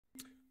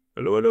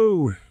Hello,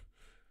 hello.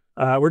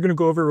 We're going to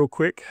go over real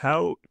quick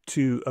how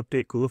to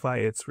update Coolify.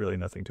 It's really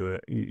nothing to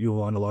it. You'll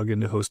want to log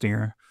into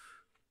Hostinger.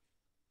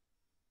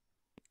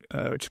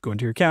 Just go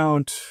into your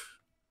account.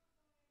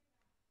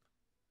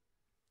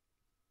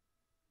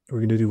 What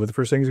we're going to do, the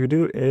first things we're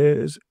going to do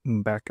is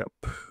backup.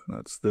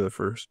 That's the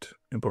first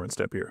important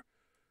step here.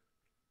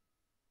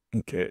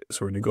 Okay,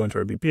 so we're going to go into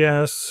our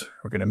VPS.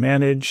 We're going to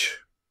manage.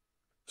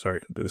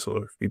 Sorry, this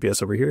little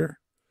VPS over here.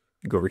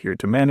 Go over here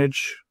to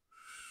manage.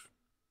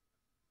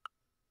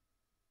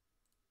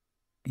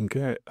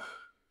 Okay.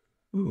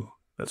 Ooh,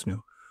 that's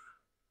new.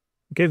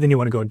 Okay, then you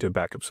want to go into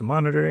backups and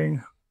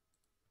monitoring.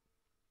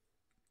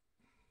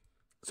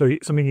 So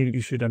something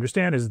you should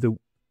understand is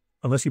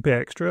unless you pay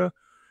extra,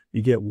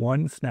 you get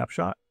one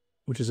snapshot,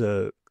 which is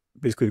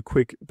basically a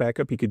quick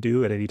backup you could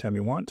do at any time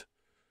you want.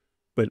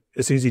 But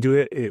as soon as you do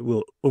it, it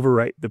will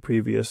overwrite the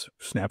previous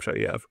snapshot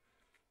you have.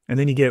 And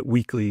then you get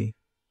weekly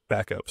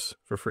backups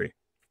for free.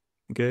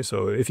 Okay,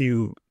 so if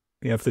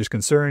there's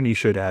concern, you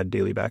should add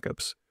daily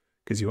backups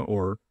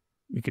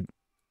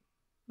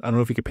I don't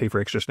know if you could pay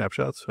for extra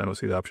snapshots. I don't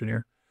see the option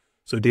here.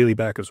 So daily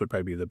backups would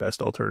probably be the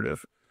best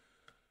alternative.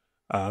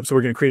 So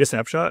we're going to create a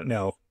snapshot.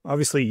 Now,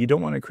 obviously, you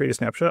don't want to create a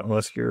snapshot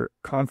unless you're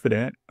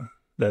confident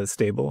that it's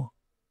stable.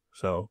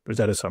 So there's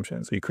that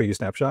assumption. So you create a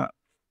snapshot,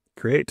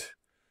 create.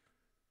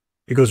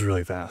 It goes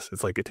really fast.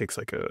 It's like it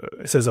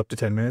says up to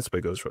 10 minutes, but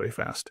it goes really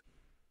fast.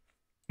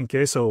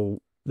 Okay, so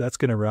that's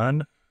going to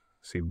run.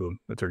 See, boom,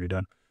 that's already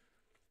done.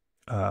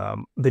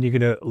 Then you're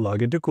going to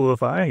log into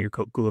Coolify, your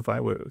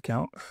Coolify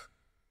account.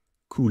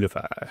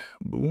 Coolify,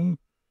 boom.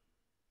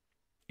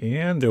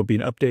 And there'll be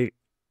an upgrade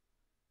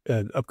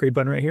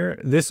button right here.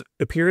 This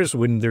appears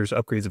when there's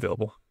upgrades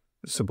available.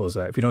 Simple as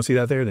that. If you don't see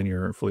that there, then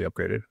you're fully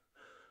upgraded.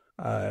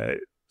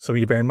 So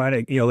you bear in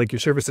mind, like your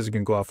services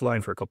can go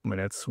offline for a couple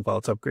minutes while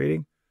it's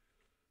upgrading.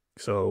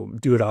 So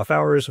do it off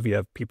hours if you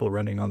have people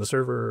running on the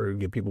server, or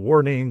give people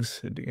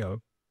warnings.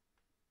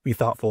 Be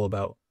thoughtful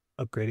about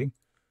upgrading.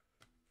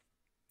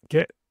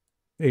 Okay.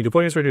 Any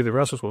deployments ready, the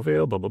process will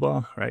fail, blah, blah,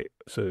 blah. Right.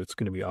 So it's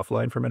going to be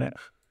offline for a minute.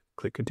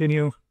 Click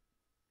continue.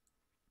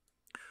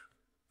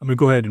 I'm going to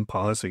go ahead and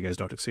pause so you guys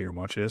don't have to see or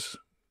watch this.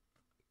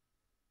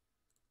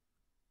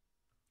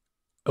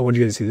 I want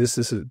you guys to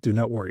see this. Do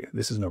not worry.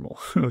 This is normal.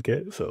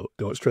 Okay. So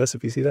don't stress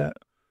if you see that.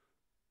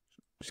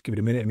 Just give it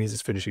a minute. It means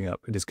it's finishing up.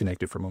 It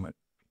disconnected for a moment.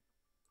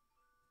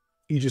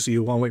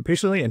 You want to wait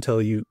patiently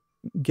until you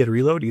get a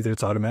reload. Either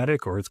it's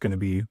automatic or it's going to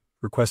be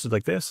requested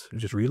like this.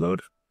 Just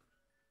reload.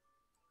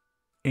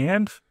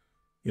 And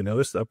you'll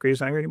notice the upgrade is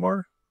not here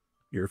anymore.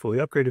 You're fully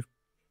upgraded.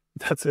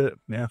 That's it.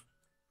 Yeah.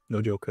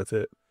 No joke. That's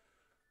it.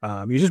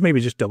 You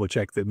maybe just double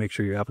check that, make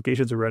sure your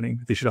applications are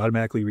running. They should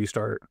automatically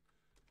restart.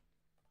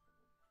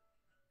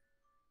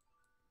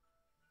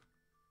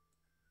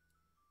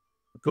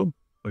 Cool.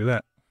 Look at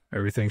that.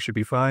 Everything should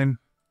be fine.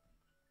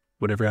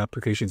 Whatever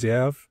applications you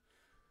have.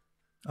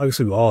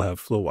 Obviously, we all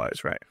have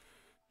FlowWise, right?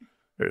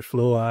 There's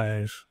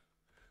FlowWise,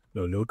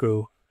 no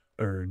loco,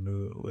 or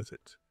no, what's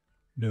it?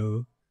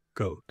 No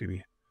go,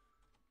 DB.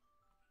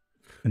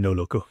 No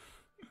loco.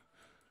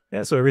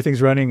 Yeah, so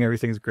everything's running.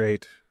 Everything's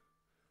great.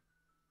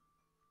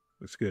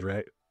 Looks good,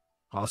 right?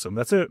 Awesome.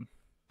 That's it.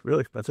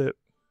 Really, that's it.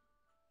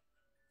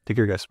 Take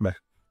care, guys. Bye.